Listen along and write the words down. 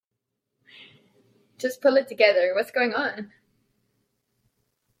Just pull it together. What's going on?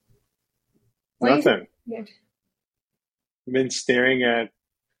 Why are you so Nothing. weird? I've been staring at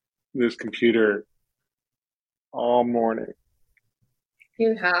this computer all morning.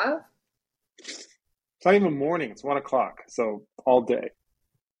 You have? It's not even morning, it's 1 o'clock. So all day,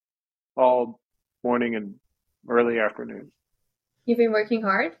 all morning and early afternoon. You've been working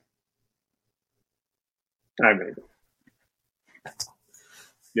hard? I mean,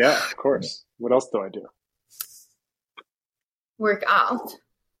 yeah, of course. What else do I do? Work out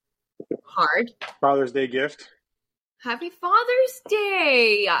hard. Father's Day gift. Happy Father's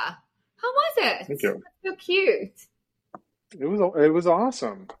Day! How was it? Thank you. So cute. It was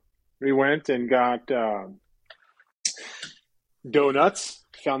awesome. We went and got donuts.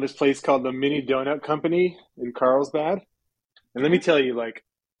 Found this place called the Mini Donut Company in Carlsbad. And let me tell you, like,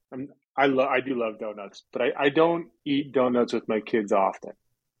 I do love donuts, but I don't eat donuts with my kids often,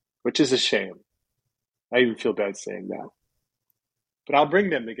 which is a shame. I even feel bad saying that. But I'll bring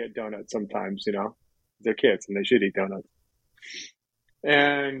them to get donuts sometimes, They're kids and they should eat donuts.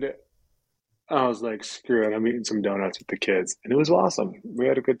 And I was like, screw it, I'm eating some donuts with the kids. And it was awesome. We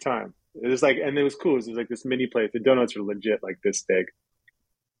had a good time. It was like, and it was cool. It was like this mini place. The donuts were legit like this big,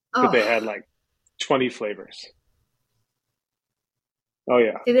 but they Oh, had like 20 flavors. Oh,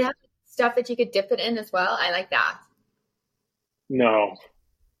 yeah. do they have stuff that you could dip it in as well? I like that. No,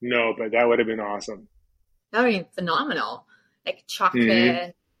 no, but that would have been awesome. That would be phenomenal. Like Hmm.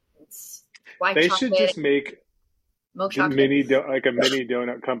 chocolate, white They should chocolate, just make milk the chocolate. like a mini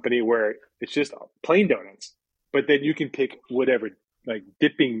donut company where it's just plain donuts, but then you can pick whatever like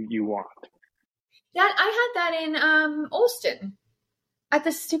dipping you want. That I had that in Austin at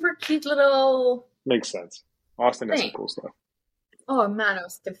the super cute little Makes sense. Austin has some thing. cool stuff. Oh man, it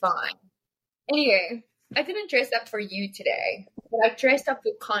was divine. Anyway, I didn't dress up for you today, but I dressed up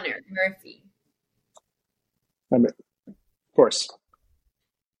with Connor Murphy. I mean, of course,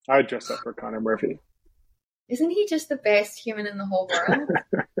 I'd dress up for Connor Murphy. Isn't he just the best human in the whole world?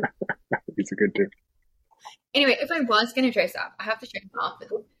 He's a good dude. Anyway, if I was going to dress up, I have to show him off. It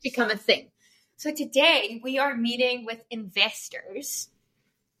will become a thing. So today we are meeting with investors.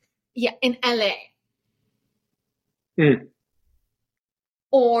 Yeah, in LA Mm,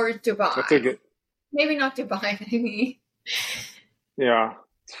 or that's a Dubai. good. Maybe not Dubai, maybe. Yeah,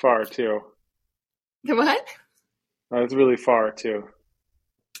 it's far too. The what? It's really far too.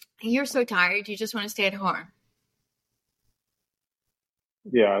 You're so tired, you just want to stay at home.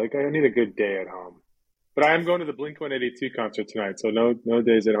 Yeah, like I need a good day at home. But I am going to the Blink 182 concert tonight, so no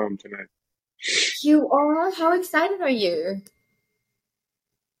days at home tonight. You are? How excited are you?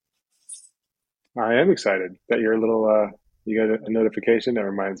 I am excited that you're a little you got a notification that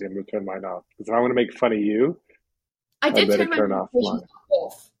reminds me I'm gonna turn mine off. Because if I want to make fun of you, I I did better turn my turn off notifications mine.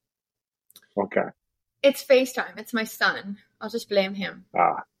 off. Okay. It's FaceTime. It's my son. I'll just blame him.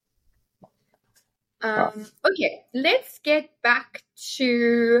 Ah, ah. Okay, let's get back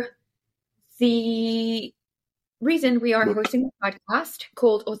to the reason we are hosting a podcast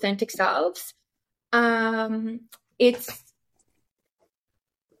called Authentic Selves. It's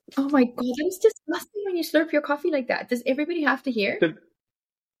oh my god, that was disgusting when you slurp your coffee like that. Does everybody have to hear?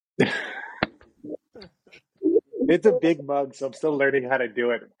 It's a big mug, so I'm still learning how to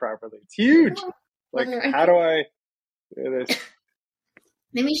do it properly. It's huge. Like, Let how do I do this?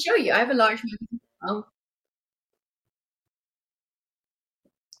 me show you. I have a large mug. Oh,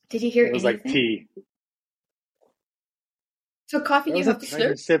 did you hear It was like anything? tea. So coffee That you was a have to tiny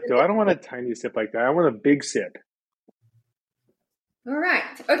slurp? sip, though. I don't want a tiny sip like that. I want a big sip. All right.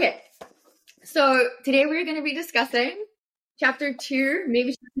 Okay. So today we're going to be discussing chapter 2,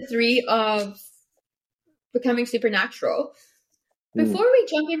 maybe chapter 3 of Becoming Supernatural. Hmm. Before we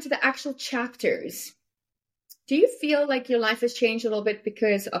jump into the actual chapters, do you feel like your life has changed a little bit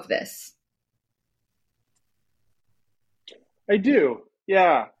because of this? I do.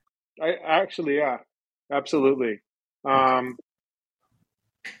 Yeah. I actually, yeah, absolutely. Um,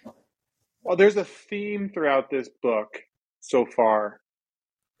 well, there's a theme throughout this book so far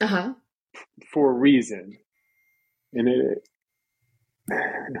Uh-huh. for a reason, and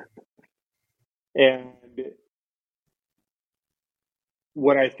and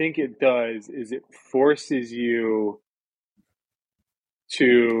what I think it does is it forces you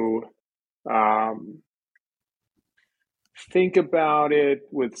to um, think about it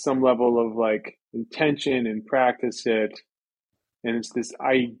with some level of like intention and practice it. And it's this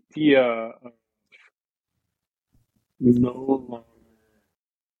idea of no longer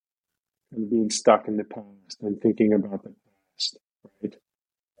kind of being stuck in the past and thinking about the past, right?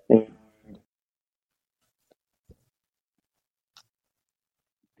 And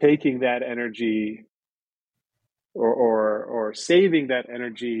taking that energy or saving that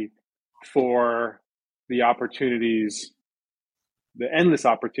energy for the opportunities, the endless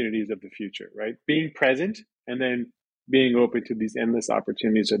opportunities of the future, right? Being present and then being open to these endless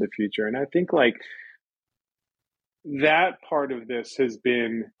opportunities of the future. And I think like that part of this has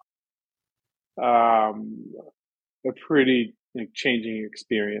been a pretty like, changing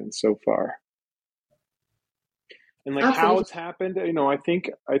experience so far. And like how Absolutely. it's happened,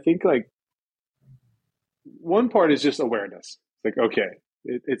 I think like one part is just awareness. Like, okay,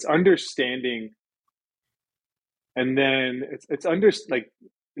 it's understanding, and then it's under like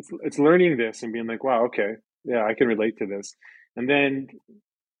it's learning this and being like, wow, okay, yeah, I can relate to this, and then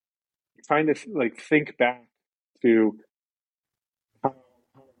trying to like think back to how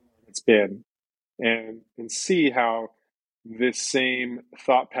it's been, and see how this same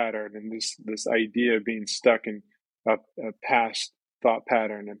thought pattern and this idea of being stuck in a past thought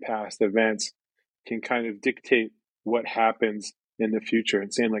pattern and past events can kind of dictate what happens in the future,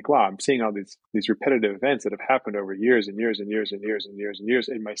 and saying like, wow, I'm seeing all these repetitive events that have happened over years and years and years and years and years and years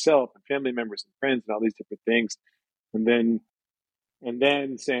in myself and family members and friends and all these different things, and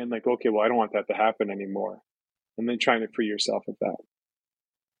then saying like, okay, well, I don't want that to happen anymore, and then trying to free yourself of that,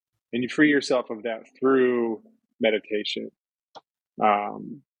 and you free yourself of that through meditation,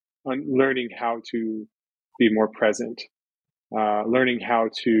 on learning how to be more present, learning how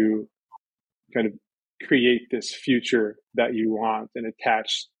to kind of create this future that you want and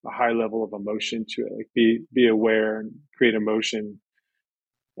attach a high level of emotion to it, like be aware and create emotion,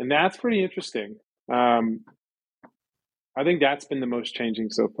 and that's pretty interesting. um, I think that's been the most changing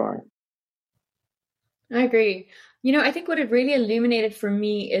so far. I agree. I think what it really illuminated for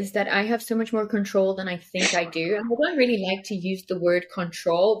me is that I have so much more control than I think I do. And I don't really like to use the word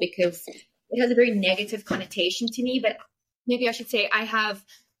control because it has a very negative connotation to me, but maybe I should say I have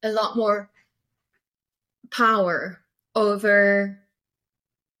a lot more power over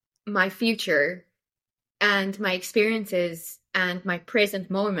my future and my experiences and my present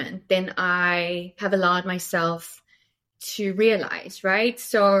moment than I have allowed myself to realize, right?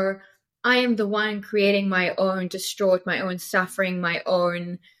 So I am the one creating my own distraught, my own suffering, my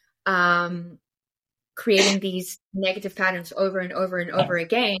own creating these negative patterns over and over and over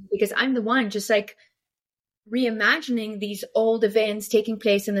again because I'm the one just like reimagining these old events taking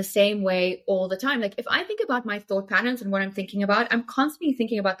place in the same way all the time. Like if I think about my thought patterns and what I'm thinking about, I'm constantly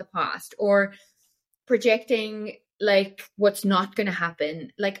thinking about the past or projecting like what's not going to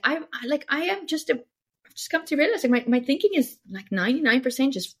happen. I am just a I've just come to realize like my thinking is like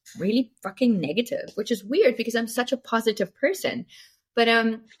 99% just really fucking negative, which is weird because I'm such a positive person. But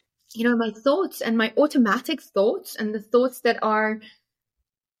my thoughts and my automatic thoughts and the thoughts that are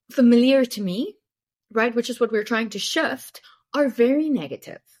familiar to me, right, which is what we're trying to shift, are very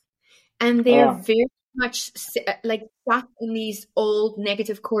negative. And they're Ah, very much like stuck in these old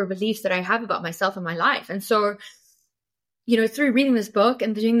negative core beliefs that I have about myself and my life. And so, through reading this book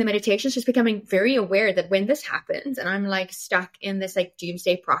and doing the meditations, just becoming very aware that when this happens and I'm like stuck in this like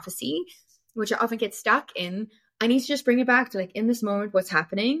doomsday prophecy, which I often get stuck in, I need to just bring it back to like in this moment, what's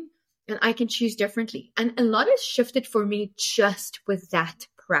happening, and I can choose differently. And a lot has shifted for me just with that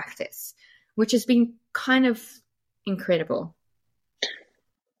practice, which has been kind of incredible.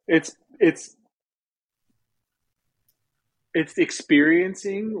 it's it's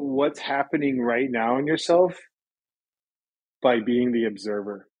experiencing what's happening right now in yourself by being the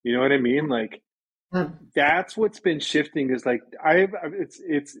observer. You know what I mean? Like that's what's been shifting is like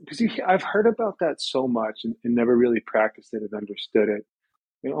it's because I've heard about that so much and never really practiced it and understood it.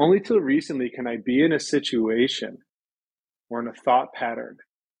 And only till recently can I be in a situation or in a thought pattern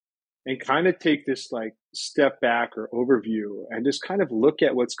and kind of take this like step back or overview and just kind of look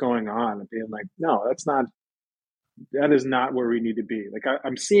at what's going on and being like, no, that is not where we need to be. Like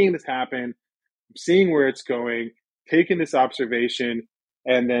I'm seeing this happen, I'm seeing where it's going, taking this observation,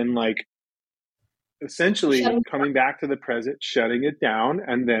 and then like essentially Shutting. coming back to the present, shutting it down,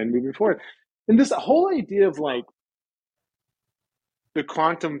 and then moving forward. And this whole idea of like the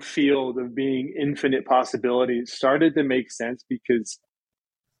quantum field of being infinite possibilities started to make sense because,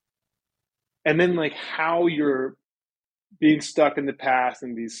 and then like how you're being stuck in the past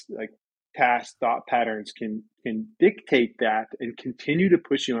and these like past thought patterns can dictate that and continue to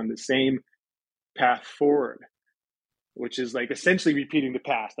push you on the same path forward, which is like essentially repeating the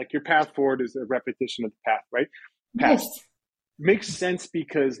past. Like your path forward is a repetition of the path, right? Yes. Past makes sense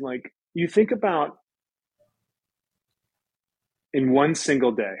because like you think about in one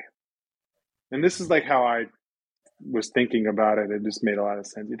single day, and this is like how I was thinking about it. It just made a lot of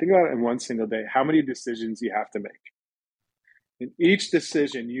sense. You think about it in one single day, how many decisions you have to make. And each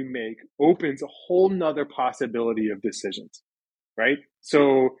decision you make opens a whole nother possibility of decisions, right?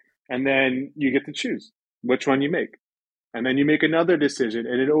 So, and then you get to choose which one you make. And then you make another decision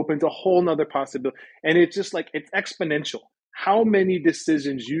and it opens a whole nother possibility. And it's just like, it's exponential. How many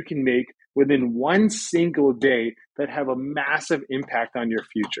decisions you can make within one single day that have a massive impact on your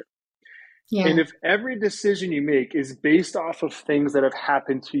future. Yeah. And if every decision you make is based off of things that have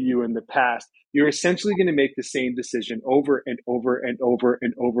happened to you in the past, you're essentially going to make the same decision over and over and over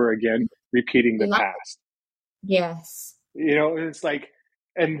and over again, repeating the past. Yes. You know, and it's like,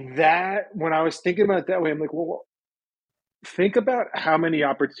 and that, when I was thinking about it that way, I'm like, well, think about how many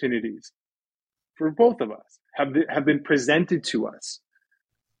opportunities for both of us have been presented to us.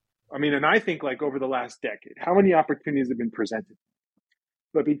 I mean, and I think like over the last decade, how many opportunities have been presented?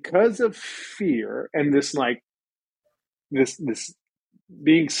 But because of fear and this like this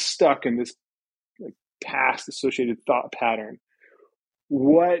being stuck in this like past associated thought pattern,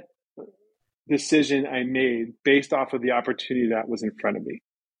 what decision I made based off of the opportunity that was in front of me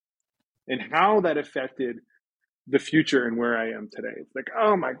and how that affected the future and where I am today. It's like,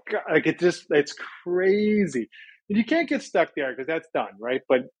 oh my God, like it's crazy. And you can't get stuck there because that's done, right?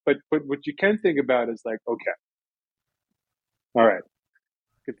 But what you can think about is like, okay, all right,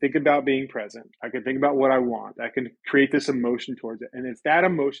 I can think about being present. I can think about what I want. I can create this emotion towards it. And it's that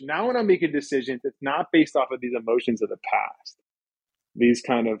emotion. Now when I'm making decisions, it's not based off of these emotions of the past, these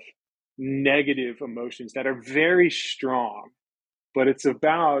kind of negative emotions that are very strong, but it's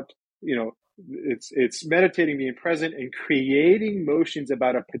about, you know, it's meditating, being present, and creating motions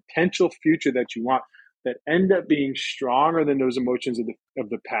about a potential future that you want that end up being stronger than those emotions of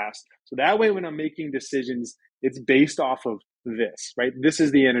the past. So that way, when I'm making decisions, it's based off of this, right? This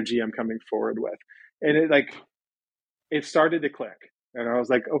is the energy I'm coming forward with, and it started to click, and I was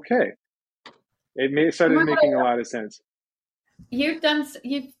like, okay, started making a lot of sense. You've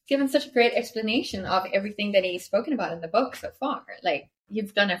given such a great explanation of everything that he's spoken about in the book so far. Like,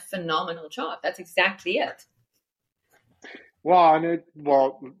 you've done a phenomenal job. That's exactly it.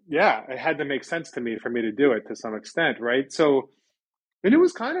 Well, yeah, it had to make sense to me for me to do it to some extent, right? So, and it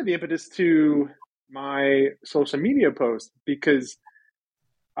was kind of the impetus to my social media post because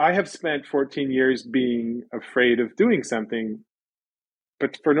I have spent 14 years being afraid of doing something,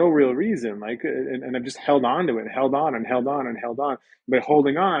 but for no real reason. Like, and I've just held on to it, held on and held on and held on. By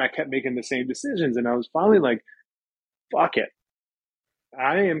holding on, I kept making the same decisions, and I was finally like, "Fuck it,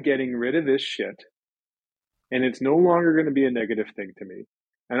 I am getting rid of this shit, and it's no longer going to be a negative thing to me,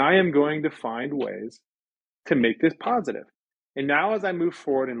 and I am going to find ways to make this positive." And now, as I move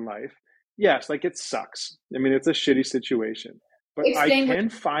forward in life, yes, like it sucks. I mean, it's a shitty situation, but I Explain what. can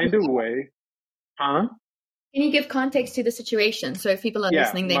find a way. Huh? Can you give context to the situation so if people are Yeah,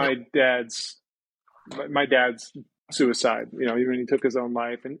 listening, they know? my dad's suicide. You know, even he took his own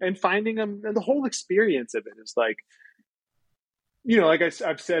life, and finding him, and the whole experience of it is like, you know, like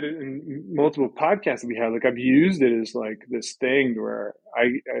I've said it in multiple podcasts that we have, like I've used it as like this thing where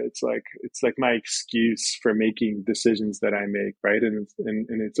it's like my excuse for making decisions that I make, right? And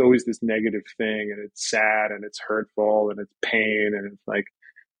it's always this negative thing, and it's sad, and it's hurtful, and it's pain, and it's like,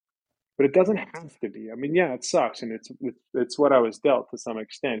 but it doesn't have to be. I mean, yeah, it sucks, and it's what I was dealt to some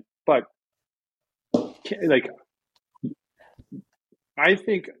extent, but like, I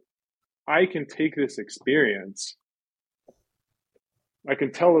think I can take this experience, I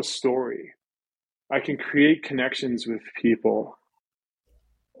can tell a story, I can create connections with people.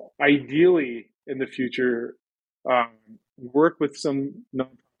 Ideally, in the future, work with some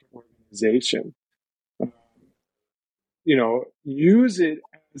nonprofit organization. You know, use it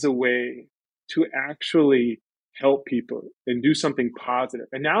as a way to actually help people and do something positive.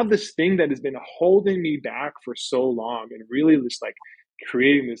 And now this thing that has been holding me back for so long and really just like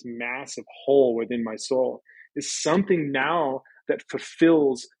creating this massive hole within my soul is something now that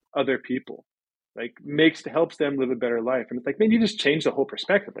fulfills other people, like helps them live a better life. And it's like, man, you just changed the whole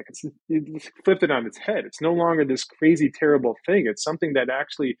perspective. Like you flipped it on its head. It's no longer this crazy, terrible thing. It's something that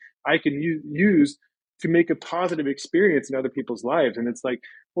actually I can use to make a positive experience in other people's lives. And it's like,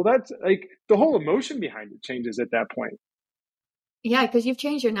 well, that's like the whole emotion behind it changes at that point. Yeah, because you've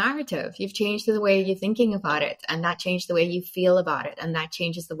changed your narrative. You've changed the way you're thinking about it, and that changed the way you feel about it, and that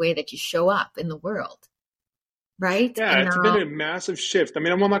changes the way that you show up in the world. Right? Yeah, and it's been a massive shift. I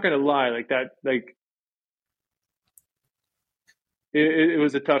mean, I'm not going to lie, like that, like it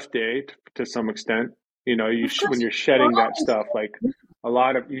was a tough day to some extent. You know, when you're shedding that stuff, like a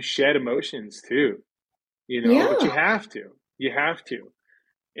lot of you shed emotions too. You know, but yeah. you have to,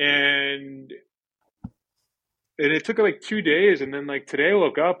 and it took like 2 days, and then like today I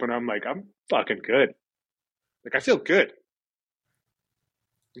woke up and I'm like, I'm fucking good. Like I feel good.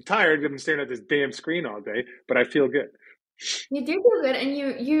 I'm tired. I'm staring at this damn screen all day, but I feel good. You do feel good, and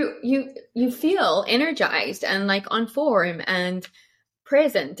you feel energized and like on form and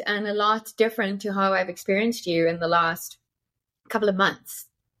present, and a lot different to how I've experienced you in the last couple of months.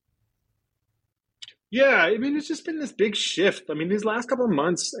 Yeah, I mean, it's just been this big shift. I mean, these last couple of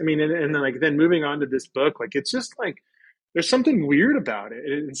months, I mean, and then like then moving on to this book, like it's just like there's something weird about it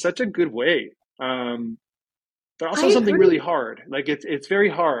in such a good way. But I also something really agree. hard. Like it's very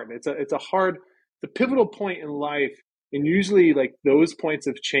hard. It's a hard, the pivotal point in life, and usually like those points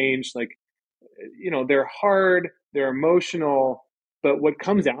of change, like they're hard, they're emotional, but what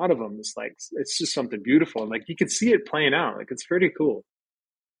comes out of them is like it's just something beautiful, and like you can see it playing out. Like it's pretty cool.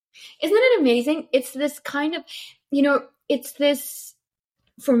 Isn't it amazing? It's this kind of, it's this,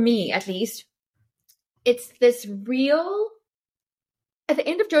 for me at least, it's this real, at the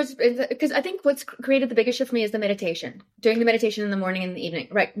end of Joseph, because I think what's created the biggest shift for me is the meditation. Doing the meditation in the morning and the evening,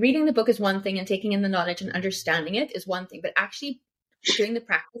 right? Reading the book is one thing, and taking in the knowledge and understanding it is one thing, but actually doing the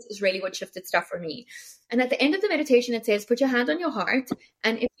practice is really what shifted stuff for me. And at the end of the meditation, it says, put your hand on your heart,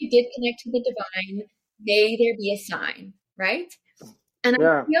 and if you did connect to the divine, may there be a sign, right? And I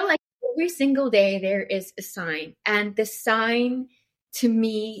Yeah. feel like every single day there is a sign. And the sign to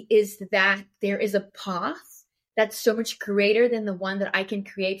me is that there is a path that's so much greater than the one that I can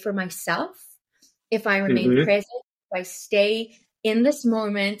create for myself if I remain Hmm. present, if I stay in this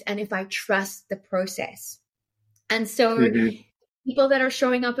moment, and if I trust the process. And so, Hmm. people that are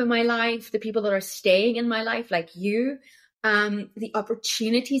showing up in my life, the people that are staying in my life, like you, the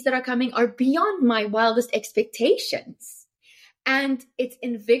opportunities that are coming are beyond my wildest expectations. And it's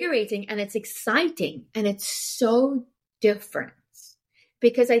invigorating and it's exciting and it's so different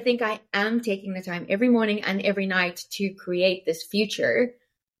because I think I am taking the time every morning and every night to create this future.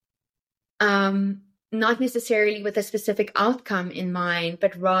 Not necessarily with a specific outcome in mind,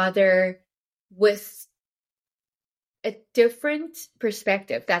 but rather with a different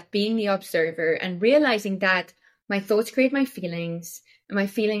perspective, that being the observer and realizing that my thoughts create my feelings and my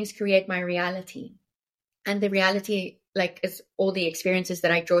feelings create my reality. And the reality, like, is all the experiences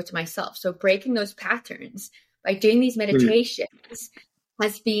that I draw to myself. So breaking those patterns by doing these meditations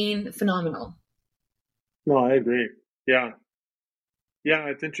has been phenomenal. No, I agree. Yeah. Yeah,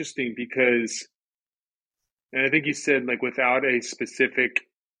 it's interesting because, and I think you said like without a specific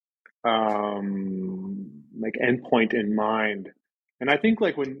like endpoint in mind. And I think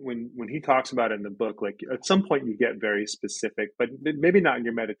like when he talks about it in the book, like at some point you get very specific, but maybe not in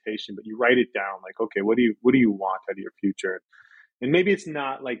your meditation, but you write it down. Like, okay, what do you want out of your future? And maybe it's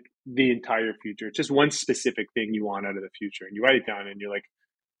not like the entire future; it's just one specific thing you want out of the future, and you write it down, and you're like,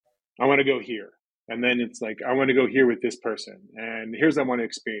 I want to go here. And then it's like, I want to go here with this person. And here's what I want to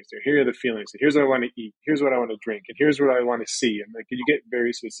experience there. Here are the feelings. And here's what I want to eat. Here's what I want to drink. And here's what I want to see. And like, you get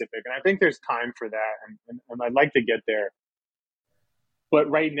very specific. And I think there's time for that. And I'd like to get there. But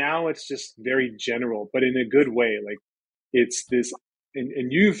right now it's just very general, but in a good way. Like it's this,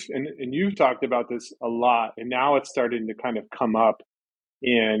 and you've talked about this a lot. And now it's starting to kind of come up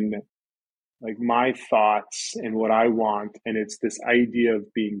in like my thoughts and what I want. And it's this idea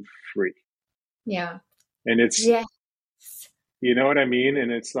of being free. Yeah. And it's, Yes. you know what I mean?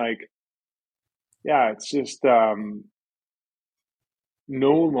 And it's like, yeah, it's just no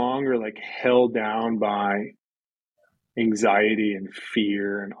longer like held down by anxiety and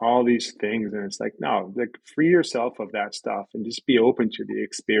fear and all these things. And it's like, no, like free yourself of that stuff and just be open to the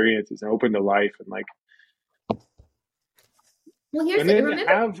experiences and open to life and like, Well, and then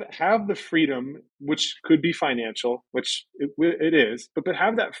remember, have the freedom, which could be financial, which it is, but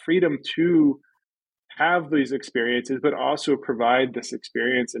have that freedom to have these experiences, but also provide this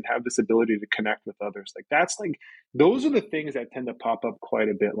experience and have this ability to connect with others. Like that's like those are the things that tend to pop up quite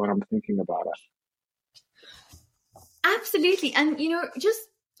a bit when I'm thinking about it. absolutely. And, just,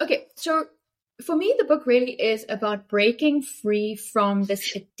 okay. So for me, the book really is about breaking free from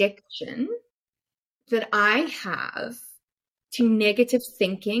this addiction that I have to negative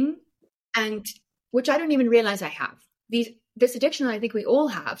thinking, and which I don't even realize I have. This addiction I think we all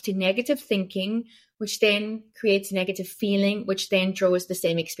have to negative thinking, which then creates negative feeling, which then draws the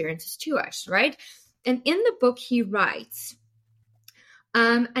same experiences to us, right? And in the book, he writes,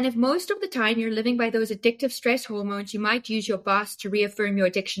 and if most of the time you're living by those addictive stress hormones, you might use your boss to reaffirm your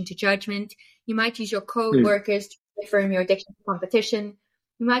addiction to judgment. You might use your Hmm. co-workers to reaffirm your addiction to competition.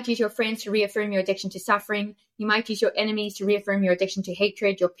 You might use your friends to reaffirm your addiction to suffering. You might use your enemies to reaffirm your addiction to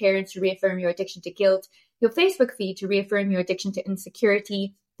hatred, your parents to reaffirm your addiction to guilt, your Facebook feed to reaffirm your addiction to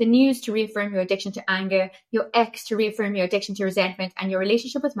insecurity, the news to reaffirm your addiction to anger, your ex to reaffirm your addiction to resentment, and your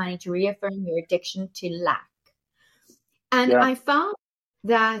relationship with money to reaffirm your addiction to lack. And Yeah. I found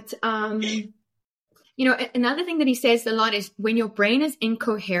that, another thing that he says a lot is when your brain is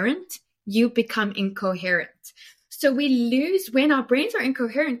incoherent, you become incoherent. So we lose when our brains are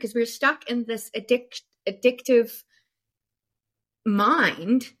incoherent because we're stuck in this addictive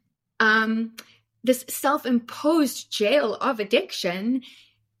mind, this self-imposed jail of addiction.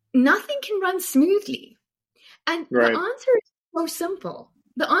 Nothing can run smoothly. And Right. the answer is so simple.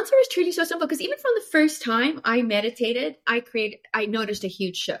 The answer is truly so simple because even from the first time I meditated, I noticed a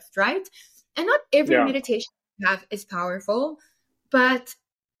huge shift, right? And not every Yeah. meditation I have is powerful, but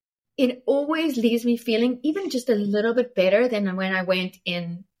it always leaves me feeling even just a little bit better than when I went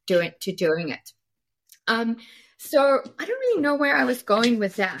in doing it. So I don't really know where I was going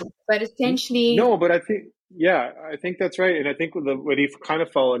with that, but essentially, No, but I think that's right. And I think what he kind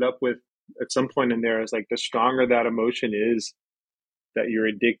of followed up with at some point in there is like the stronger that emotion is that you're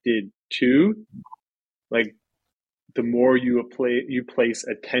addicted to, like the more you place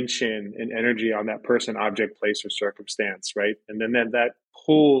attention and energy on that person, object, place, or circumstance, right? And then that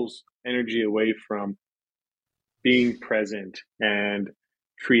pulls energy away from being present and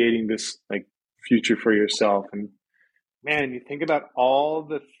creating this like future for yourself. And man, you think about all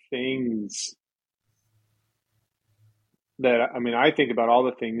the things I think about all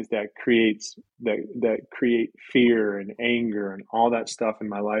the things that create fear and anger and all that stuff in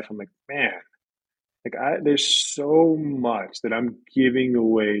my life. I'm like, man, there's so much that I'm giving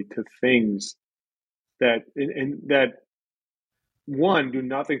away to things that one, do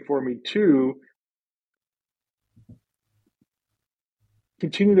nothing for me, two,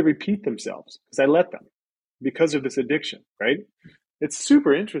 continue to repeat themselves because I let them because of this addiction, right? It's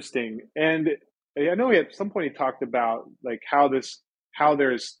super interesting. And I know at some point he talked about like how there's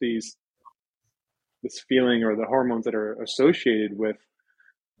this feeling or the hormones that are associated with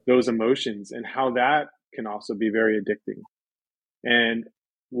those emotions and how that can also be very addicting and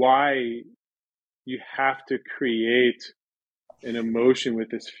why you have to create an emotion with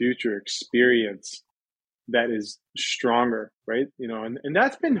this future experience that is stronger, right? And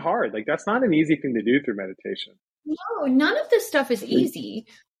that's been hard. Like that's not an easy thing to do through meditation. no, none of this stuff is easy,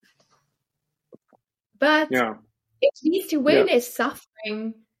 but Yeah. it leads to way Yeah. less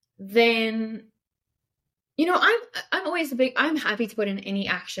suffering than, I'm always I'm happy to put in any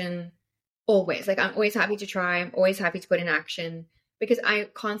action, always. Like, I'm always happy to try, I'm always happy to put in action because I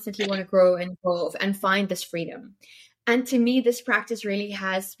constantly want to grow and evolve and find this freedom. And to me, this practice really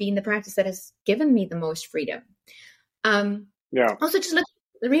has been the practice that has given me the most freedom. Um, Yeah. Also, just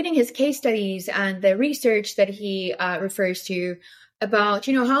reading his case studies and the research that he refers to about,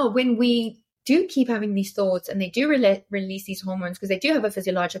 how when we do keep having these thoughts and they do release these hormones because they do have a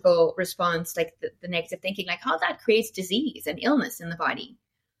physiological response, like the negative thinking, like how that creates disease and illness in the body.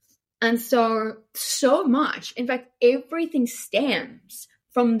 And so much, in fact, everything stems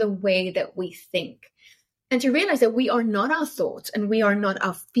from the way that we think. And to realize that we are not our thoughts and we are not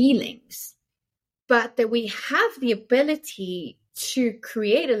our feelings, but that we have the ability to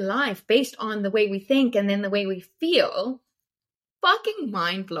create a life based on the way we think and then the way we feel, fucking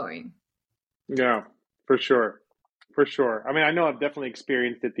mind blowing. Yeah, for sure. For sure. I mean, I know I've definitely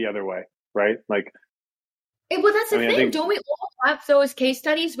experienced it the other way, right? Like, Well, that's I the mean, I thing. think, Don't we all have those case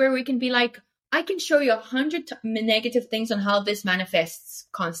studies where we can be like, I can show you 100 negative things on how this manifests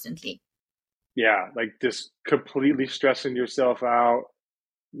constantly? yeah, like just completely stressing yourself out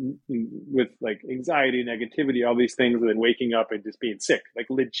with like anxiety, negativity, all these things, and then waking up and just being sick, like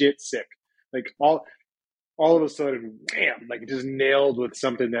legit sick. Like all of a sudden, wham, like just nailed with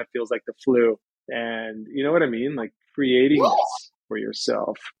something that feels like the flu. And you know what I mean? Like creating this for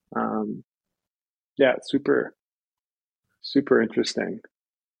yourself. Yeah, super, super interesting.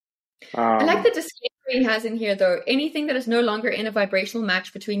 I like Um, the disclaimer he has in here, though. Anything that is no longer in a vibrational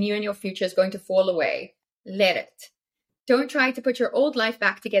match between you and your future is going to fall away. Let it. Don't try to put your old life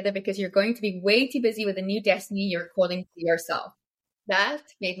back together because you're going to be way too busy with a new destiny you're calling to yourself. That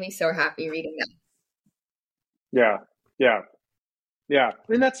made me so happy reading that. yeah, yeah, yeah.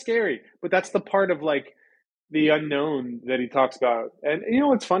 I mean, that's scary, but that's the part of like the unknown that he talks about. And you know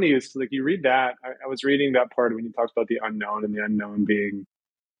what's funny is like you read that. I was reading that part when he talks about the unknown and the unknown being,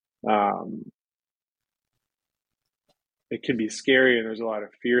 um, it can be scary and there's a lot of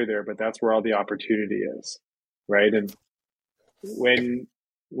fear there, but that's where all the opportunity is, right? And when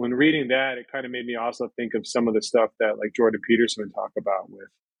when reading that, it kind of made me also think of some of the stuff that like Jordan Peterson would talk about with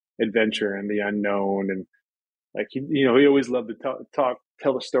adventure and the unknown, and like he always loved to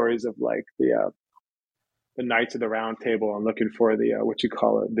tell the stories of like the Knights of the Round Table and looking for the what you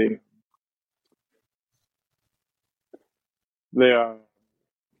call it the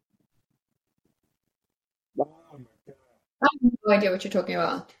oh my God. I have no idea what you're talking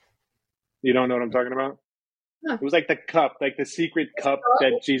about. You don't know what I'm talking about? Huh. It was like the cup, like the secret cup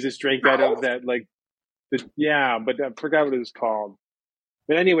that Jesus drank out of. That like yeah, but I forgot what it was called.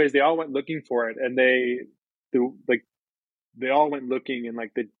 But anyways, they all went looking for it, and like they all went looking in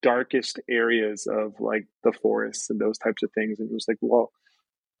like the darkest areas of like the forests and those types of things. And it was like, well,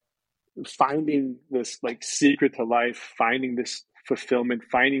 finding this like secret to life, finding this fulfillment,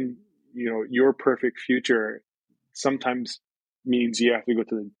 finding, your perfect future sometimes means you have to go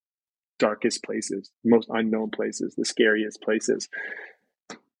to the darkest places, most unknown places, the scariest places,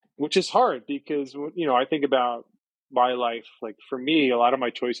 which is hard because, I think about my life. Like for me, a lot of my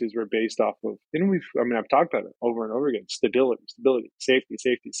choices were based off of, I've talked about it over and over again, stability, safety,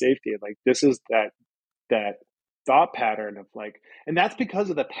 safety, safety. And like, this is that thought pattern of like, and that's because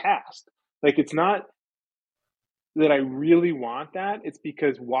of the past. Like, it's not that I really want that. It's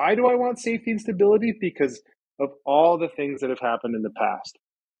because why do I want safety and stability? Because of all the things that have happened in the past.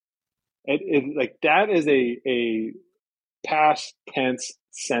 Like that is a past tense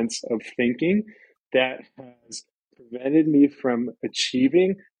sense of thinking that has prevented me from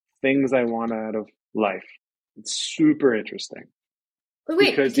achieving things I want out of life. It's super interesting But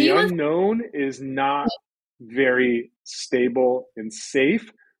wait, because do the you want unknown is not very stable and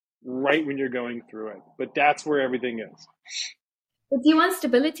safe right when you're going through it. But that's where everything is. do you want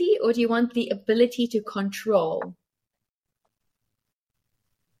stability or do you want the ability to control?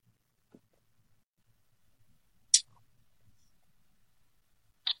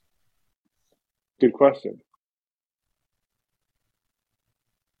 Good question.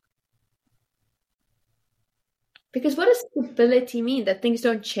 Because what does stability mean? That things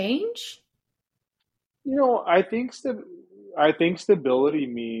don't change? I think stability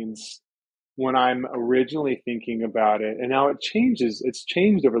means when I'm originally thinking about it, and now it's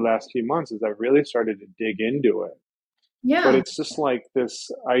changed over the last few months as I've really started to dig into it. But Yeah, it's just like this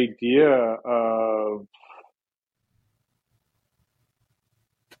idea of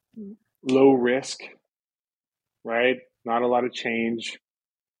low risk, right? Not a lot of change.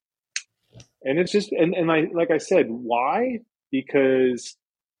 And it's just, and like I said, why? Because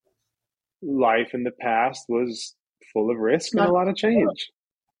life in the past was full of risk and not a lot of change,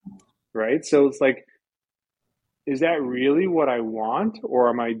 right? So it's like, is that really what I want? Or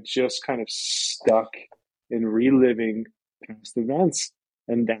am I just kind of stuck in reliving past events?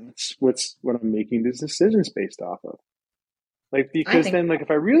 And that's what I'm making these decisions based off of. Like, I because think then, like, if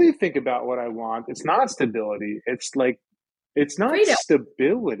I really think about what I want, it's not stability. It's like, it's not freedom.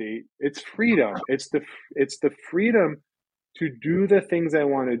 stability. It's freedom. It's the freedom to do the things I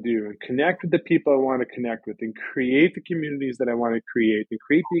want to do and connect with the people I want to connect with and create the communities that I want to create and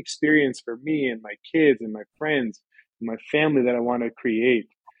create the experience for me and my kids and my friends and my family that I want to create.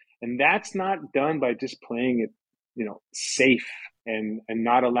 And that's not done by just playing it, safe and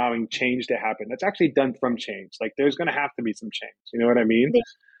not allowing change to happen. That's actually done from change. Like there's going to have to be some change. You know what I mean?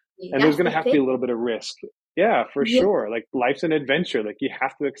 And there's That's going the to have to thing. be a little bit of risk. Yeah, for Yeah. sure. Like life's an adventure. Like you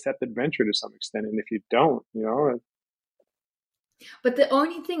have to accept adventure to some extent. And if you don't, But the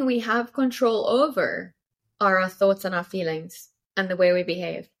only thing we have control over are our thoughts and our feelings and the way we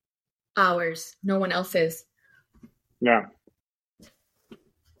behave. Ours, no one else's. yeah,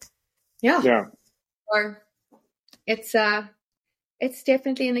 Yeah. yeah. Or it's it's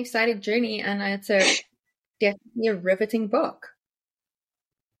definitely an exciting journey and it's a definitely a riveting book.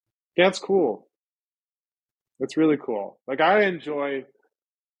 Yeah, it's cool. It's really cool. Like I enjoy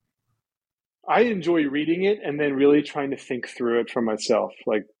reading it and then really trying to think through it for myself.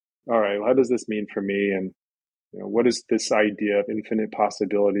 Like, all right, how does this mean for me? And what does this idea of infinite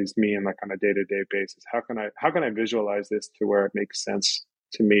possibilities mean like on a day-to-day basis? How can I visualize this to where it makes sense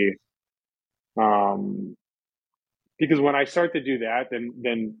to me? Um, because when I start to do that,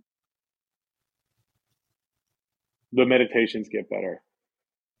 then the meditations get better.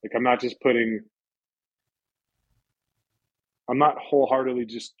 Like I'm not wholeheartedly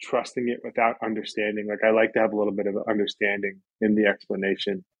just trusting it without understanding. Like I like to have a little bit of understanding in the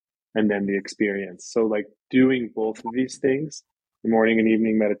explanation and then the experience. So like doing both of these things, the morning and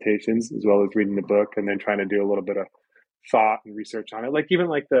evening meditations, as well as reading the book and then trying to do a little bit of thought and research on it. Like even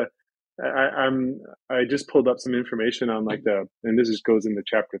like I just pulled up some information on like and this just goes into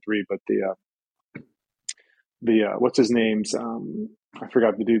chapter 3, but the what's his name's I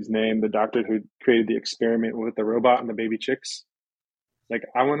forgot the dude's name, the doctor who created the experiment with the robot and the baby chicks. Like,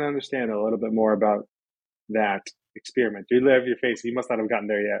 I want to understand a little bit more about that experiment. You have your face. You must not have gotten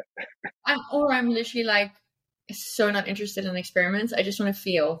there yet. I'm literally like so not interested in experiments. I just want to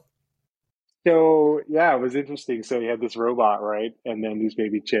feel. So yeah, it was interesting. So he had this robot, right? And then these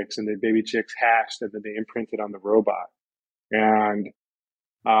baby chicks, and the baby chicks hatched, and then they imprinted on the robot. And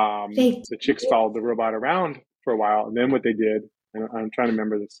They the chicks followed the robot around for a while. And then what they did, and I'm trying to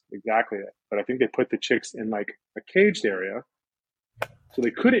remember this exactly, but I think they put the chicks in like a caged area so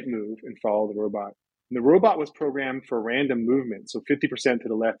they couldn't move and follow the robot. And the robot was programmed for random movement. So 50% to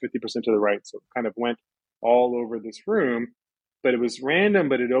the left, 50% to the right. So it kind of went all over this room, but it was random,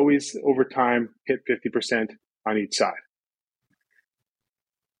 but it always over time hit 50% on each side.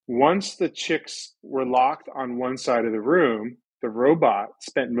 Once the chicks were locked on one side of the room, the robot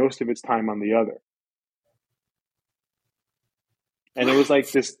spent most of its time on the other. And it was like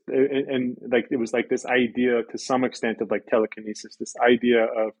this, and like it was like this idea to some extent of like telekinesis, this idea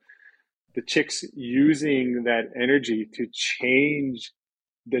of the chicks using that energy to change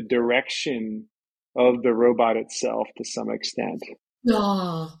the direction of the robot itself to some extent.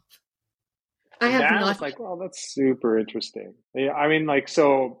 no, I And have that not. was like, well, that's super interesting. Yeah, I mean, like,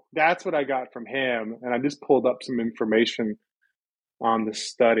 so that's what I got from him. And I just pulled up some information on the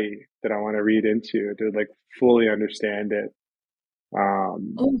study that I want to read into to like fully understand it. Oh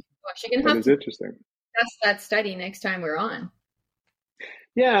my gosh, you're gonna But have it's to interesting. test that study next time we're on.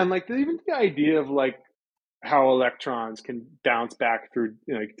 Yeah, and like even the idea of like how electrons can bounce back through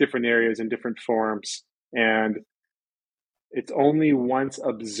like different areas in different forms, and it's only once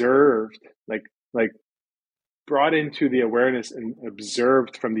observed, like brought into the awareness and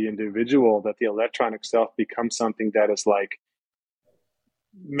observed from the individual that the electron itself becomes something that is like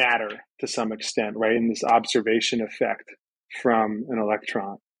matter to some extent, right? In this observation effect from an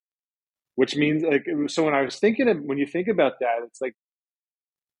electron, which means like so when I was thinking of when you think about that, it's like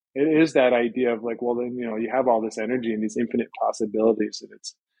it is that idea of like, well, then you have all this energy and these infinite possibilities, and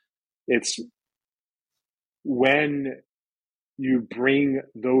it's when you bring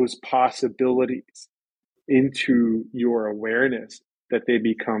those possibilities into your awareness that they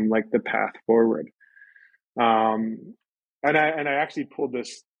become like the path forward. Um, and I actually pulled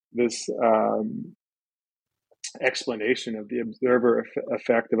this explanation of the observer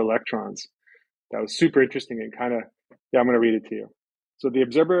effect of electrons that was super interesting and kind of, yeah, I'm going to read it to you. So the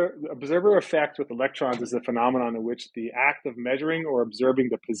observer effect with electrons is a phenomenon in which the act of measuring or observing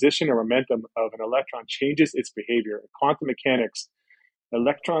the position or momentum of an electron changes its behavior. In quantum mechanics,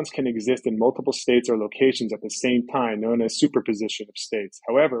 electrons can exist in multiple states or locations at the same time, known as superposition of states.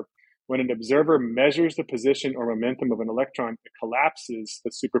 However, when an observer measures the position or momentum of an electron, it collapses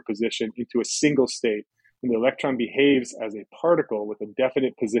the superposition into a single state, and the electron behaves as a particle with a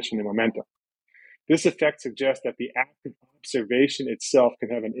definite position and momentum. This effect suggests that the act of observation itself can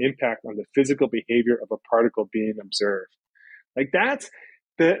have an impact on the physical behavior of a particle being observed. Like that's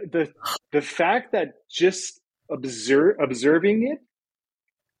the fact that just observing it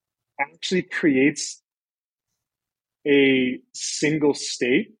actually creates a single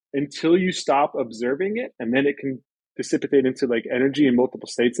state until you stop observing it, and then it can dissipate into like energy in multiple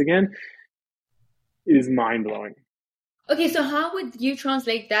states again, is mind blowing. Okay, so how would you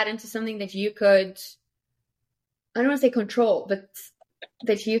translate that into something that you could, I don't want to say control, but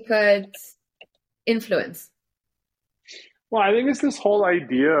that you could influence? Well, I think it's this whole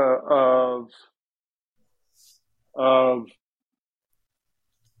idea of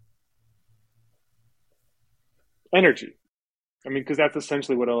energy. I mean, because that's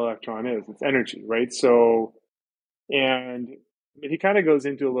essentially what an electron is. It's energy, right? So, and I mean, he kind of goes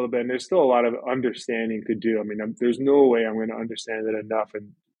into a little bit, and there's still a lot of understanding to do. I mean, there's no way I'm going to understand it enough in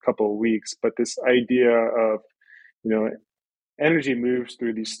a couple of weeks. But this idea of, you know, energy moves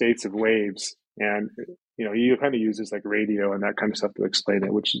through these states of waves, and he kind of uses like radio and that kind of stuff to explain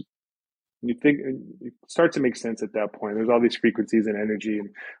it, which you think it starts to make sense at that point. There's all these frequencies and energy, and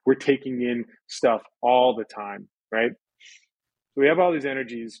we're taking in stuff all the time, right? So we have all these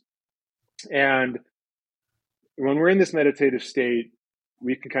energies, and when we're in this meditative state,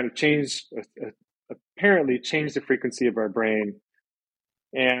 we can kind of apparently change the frequency of our brain,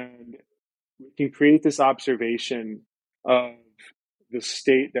 and we can create this observation of the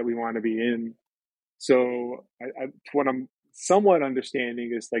state that we want to be in. So what I'm somewhat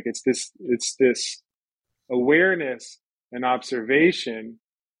understanding is like it's this awareness and observation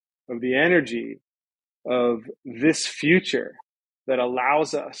of the energy of this future that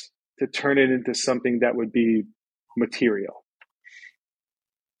allows us to turn it into something that would be material.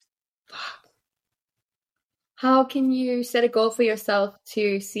 How can you set a goal for yourself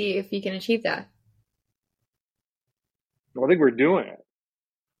to see if you can achieve that? Well, I think we're doing it.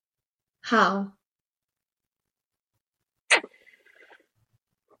 How?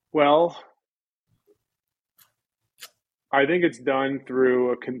 Well, I think it's done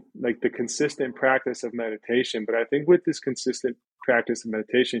through the consistent practice of meditation. But I think with this consistent practice of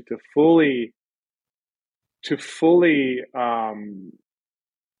meditation, to fully to fully,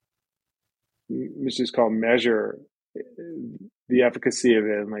 let's just call measure the efficacy of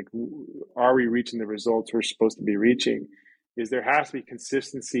it, and like, are we reaching the results we're supposed to be reaching? Is there has to be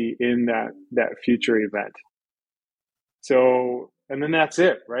consistency in that future event. So, and then that's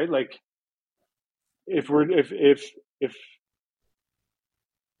it, right? Like, if we're if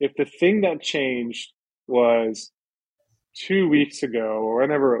the thing that changed was 2 weeks ago or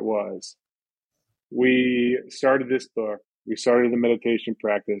whenever it was, we started this book, we started the meditation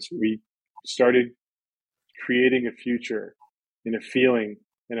practice, we started creating a future and a feeling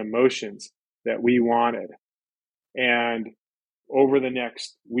and emotions that we wanted. And over the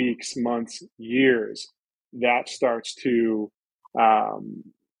next weeks, months, years, that starts to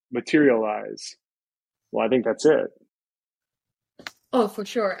materialize. Well, I think that's it. Oh, for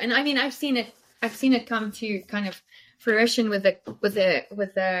sure. And I mean, I've seen it come to kind of fruition with the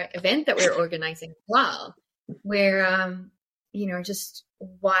event that we're organizing as well, where just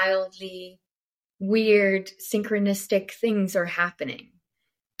wildly weird synchronistic things are happening,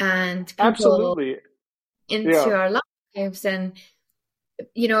 and people Absolutely. into our lives, and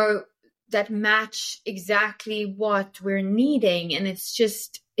that match exactly what we're needing, and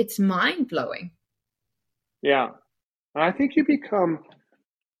it's mind-blowing. Yeah. And I think it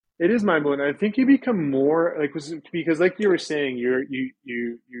is mind-blowing. I think you become more like, because like you were saying,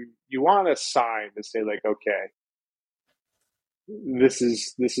 you want a sign to say like, okay, this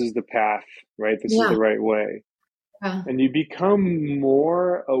is the path, right? This is the right way. And you become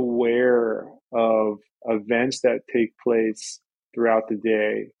more aware of events that take place throughout the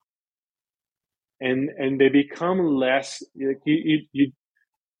day, and they become less, like,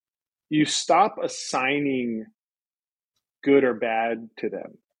 you stop assigning good or bad to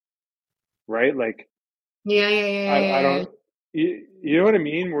them, right? Like, I don't, you know what I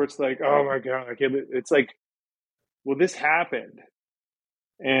mean? Where it's like, oh my God, like, it's like, well, this happened,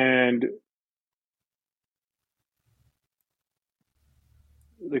 and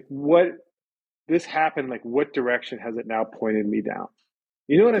like, what this happened, like, what direction has it now pointed me down?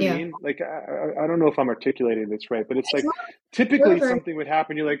 You know what I mean? Like, I don't know if I'm articulating this right, but it's like, typically something would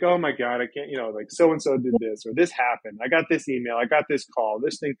happen. You're like, oh my God, I can't, like, so-and-so did this, or this happened. I got this email, I got this call,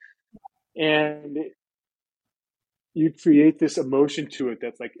 this thing. And you create this emotion to it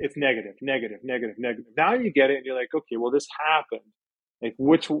that's like, it's negative, negative, negative, negative. Now you get it, and you're like, okay, well, this happened. Like,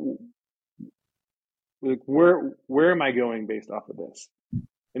 where am I going based off of this?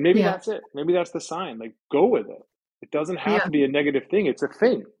 And maybe that's it. Maybe that's the sign. Like, go with it. It doesn't have to be a negative thing. It's a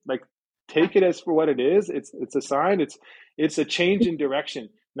thing. Like, take it as for what it is. It's a sign. It's a change in direction.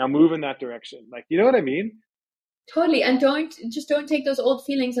 Now move in that direction. Like, you know what I mean? Totally. And don't take those old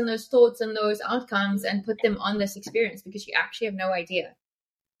feelings and those thoughts and those outcomes and put them on this experience, because you actually have no idea.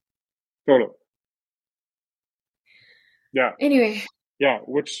 Totally. Yeah. Anyway. Yeah.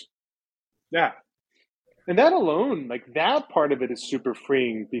 Yeah. And that alone, like, that part of it is super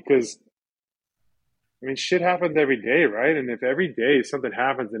freeing, because, I mean, shit happens every day, right? And if every day something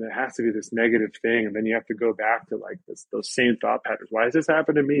happens and it has to be this negative thing, and then you have to go back to like those same thought patterns. Why does this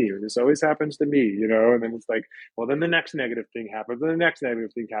happen to me? Or this always happens to me, And then it's like, well, then the next negative thing happens, and the next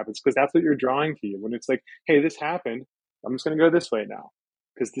negative thing happens, because that's what you're drawing to you. When it's like, hey, this happened, I'm just going to go this way now,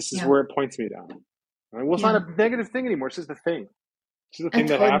 because this is where it points me down. Right? Well, it's not a negative thing anymore. It's just a thing. It's just a thing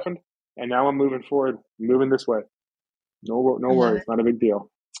that happened, and now I'm moving forward, moving this way. No worries, not a big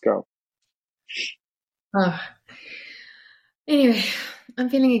deal. Let's go. Oh. Anyway, I'm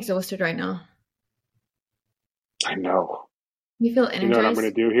feeling exhausted right now. I know. You feel energized? You know what I'm going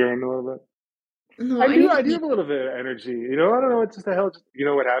to do here in a little bit? No, I do have a little bit of energy. I don't know what just the hell. You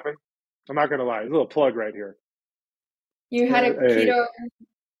know what happened? I'm not going to lie. There's a little plug right here. You had a keto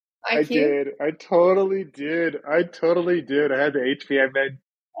IQ? I did. I totally did. I had the HPI med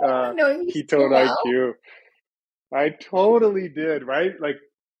ketone IQ. I totally did, right? Like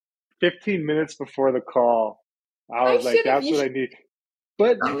 15 minutes before the call, I was like, that's what I need.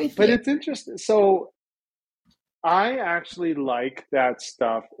 But it's interesting. So I actually like that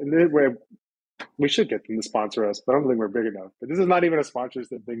stuff. And then we should get them to sponsor us, but I don't think we're big enough. But this is not even a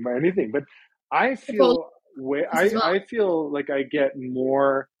sponsorship thing by anything. But I feel I feel like I get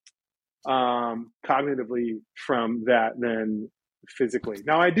more cognitively from that than physically.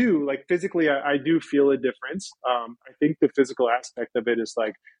 Now I do, like, physically, I do feel a difference. I think the physical aspect of it is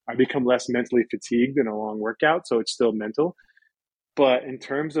like, I become less mentally fatigued in a long workout, so it's still mental. But in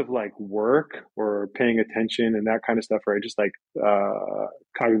terms of like work or paying attention and that kind of stuff, or just like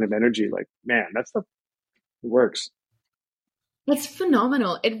cognitive energy, like, man, that stuff works. It's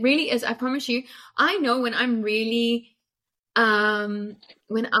phenomenal. It really is. I promise you. I know when I'm really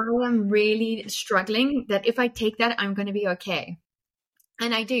when I am really struggling, that if I take that, I'm going to be okay.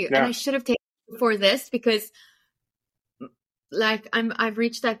 And I do. And Yeah. I should have taken it before this, because like I've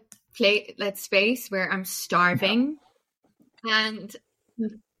reached that space where I'm starving and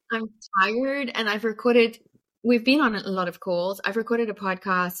I'm tired, and we've been on a lot of calls. I've recorded a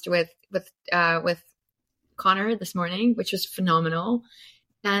podcast with Connor this morning, which was phenomenal.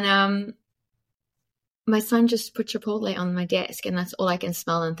 And my son just put Chipotle on my desk, and that's all I can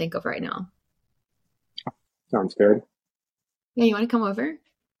smell and think of right now. Sounds good. Yeah, you want to come over?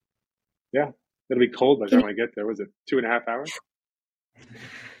 Yeah. It'll be cold by the time I get there. Was it 2.5 hours?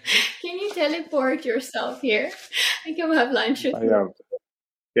 Can you teleport yourself here and come have lunch with I me? know.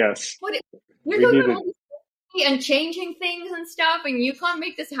 Yes. We're We talking need about to. all this and changing things and stuff, and you can't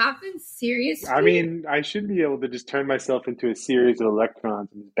make this happen? Seriously? I mean, I should be able to just turn myself into a series of electrons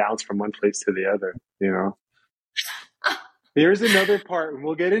and just bounce from one place to the other, you know? Here's another part, and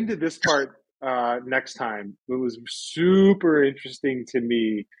we'll get into this part next time. It was super interesting to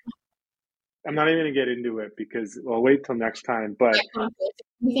me. I'm not even going to get into it because I'll wait till next time. But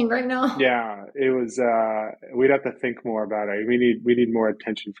anything right now? yeah, it was. We'd have to think more about it. We need more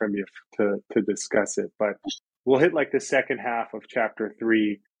attention from you to discuss it. But we'll hit like the second half of chapter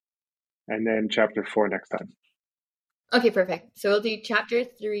 3, and then chapter 4 next time. Okay, perfect. So we'll do chapter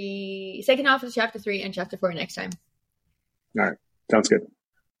 3, second half of chapter 3, and chapter 4 next time. All right, sounds good.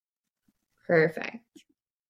 Perfect.